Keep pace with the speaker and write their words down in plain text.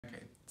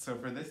So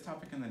for this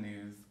topic in the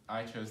news,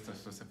 I chose the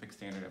specific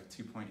standard of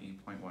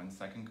 2.E.1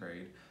 second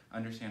grade,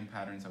 understand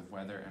patterns of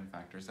weather and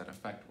factors that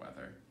affect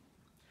weather.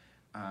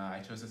 I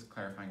chose this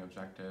clarifying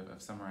objective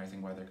of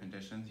summarizing weather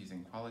conditions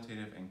using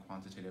qualitative and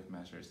quantitative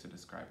measures to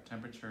describe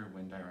temperature,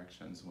 wind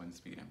directions, wind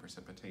speed, and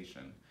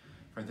precipitation.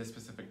 For this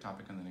specific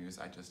topic in the news,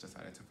 I just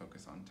decided to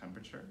focus on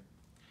temperature.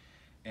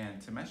 And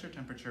to measure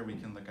temperature, we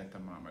can look at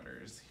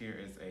thermometers. Here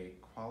is a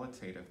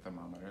qualitative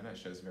thermometer that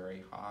shows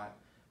very hot,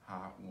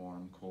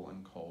 warm, cool,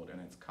 and cold,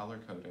 and it's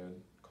color-coded: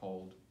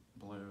 cold,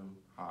 blue,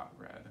 hot,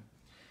 red.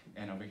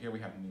 And over here we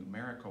have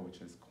numerical,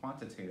 which is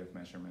quantitative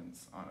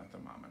measurements on a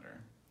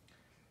thermometer.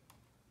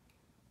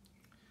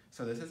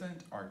 So this is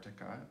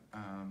Antarctica.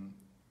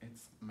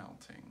 It's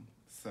melting.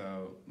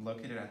 So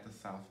located at the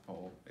South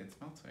Pole, it's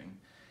melting.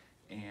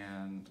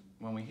 And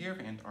when we hear of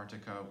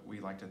Antarctica, we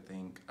like to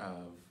think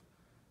of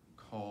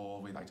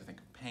cold, we like to think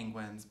of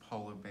penguins,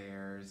 polar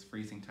bears,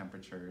 freezing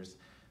temperatures,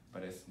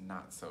 but it's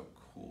not so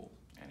cool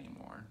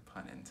anymore,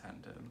 pun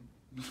intended.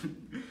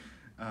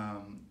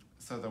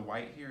 So the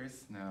white here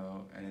is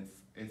snow, and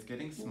it's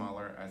getting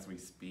smaller as we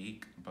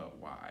speak, but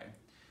why?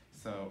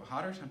 So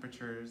hotter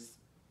temperatures,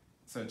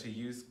 so to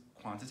use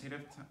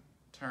quantitative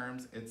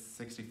terms, it's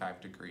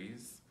 65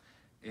 degrees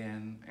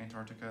in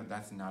Antarctica.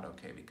 That's not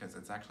okay because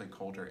it's actually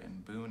colder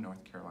in Boone,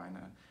 North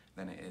Carolina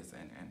than it is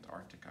in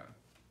Antarctica.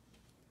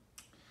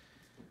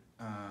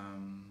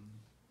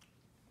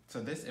 So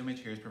this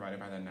image here is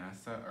provided by the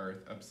NASA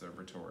Earth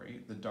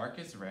Observatory. The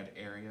darkest red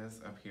areas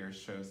up here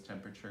shows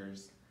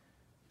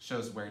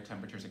where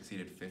temperatures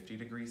exceeded 50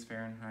 degrees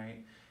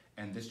Fahrenheit,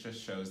 and this just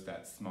shows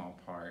that small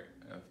part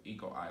of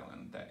Eagle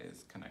Island that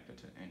is connected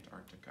to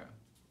Antarctica.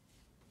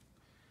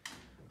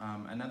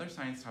 Another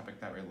science topic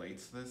that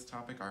relates to this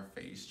topic are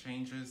phase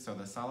changes. So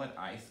the solid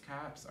ice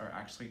caps are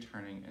actually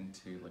turning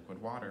into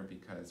liquid water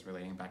because,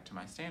 relating back to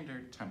my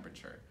standard,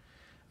 temperature.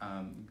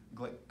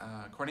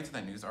 According to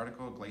that news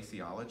article,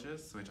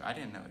 glaciologists, which I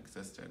didn't know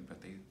existed,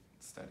 but they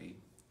study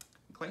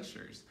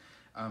glaciers,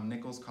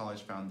 Nichols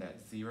College found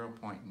that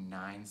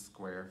 0.9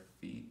 square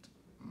feet,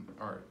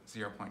 or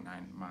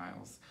 0.9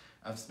 miles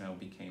of snow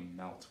became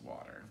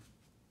meltwater.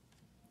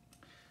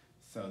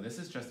 So this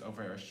is just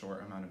over a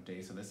short amount of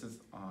days. So this is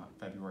on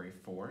February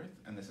 4th,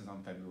 and this is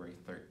on February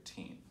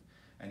 13th.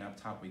 And up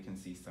top we can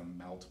see some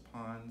melt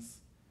ponds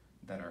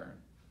that are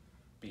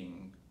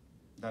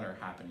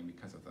happening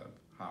because of the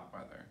hot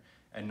weather.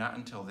 And not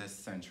until this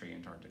century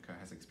Antarctica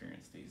has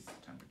experienced these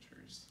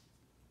temperatures.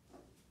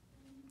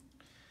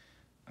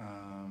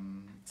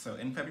 So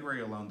in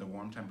February alone, the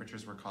warm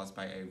temperatures were caused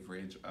by a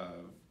ridge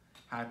of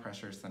high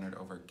pressure centered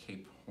over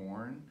Cape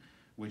Horn,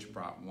 which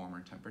brought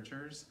warmer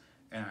temperatures.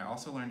 And I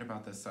also learned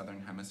about the Southern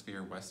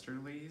Hemisphere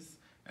westerlies,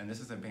 and this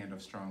is a band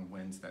of strong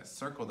winds that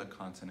circle the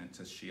continent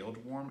to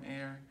shield warm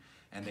air,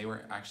 and they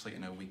were actually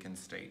in a weakened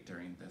state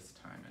during this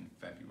time in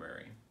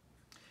February.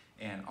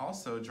 And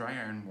also,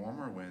 drier and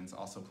warmer winds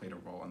also played a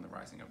role in the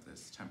rising of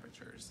these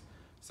temperatures.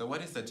 So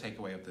what is the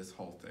takeaway of this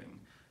whole thing?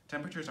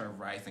 Temperatures are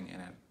rising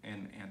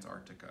in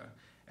Antarctica,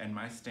 and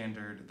my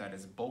standard that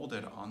is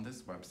bolded on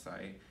this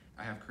website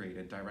I have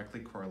created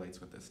directly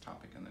correlates with this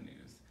topic in the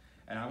news.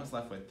 And I was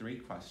left with 3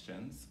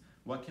 questions.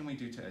 What can we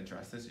do to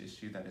address this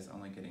issue that is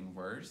only getting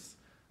worse?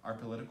 Are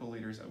political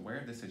leaders aware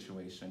of the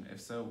situation?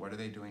 If so, what are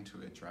they doing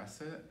to address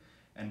it?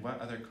 And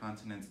what other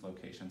continents,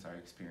 locations are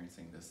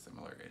experiencing this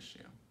similar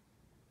issue?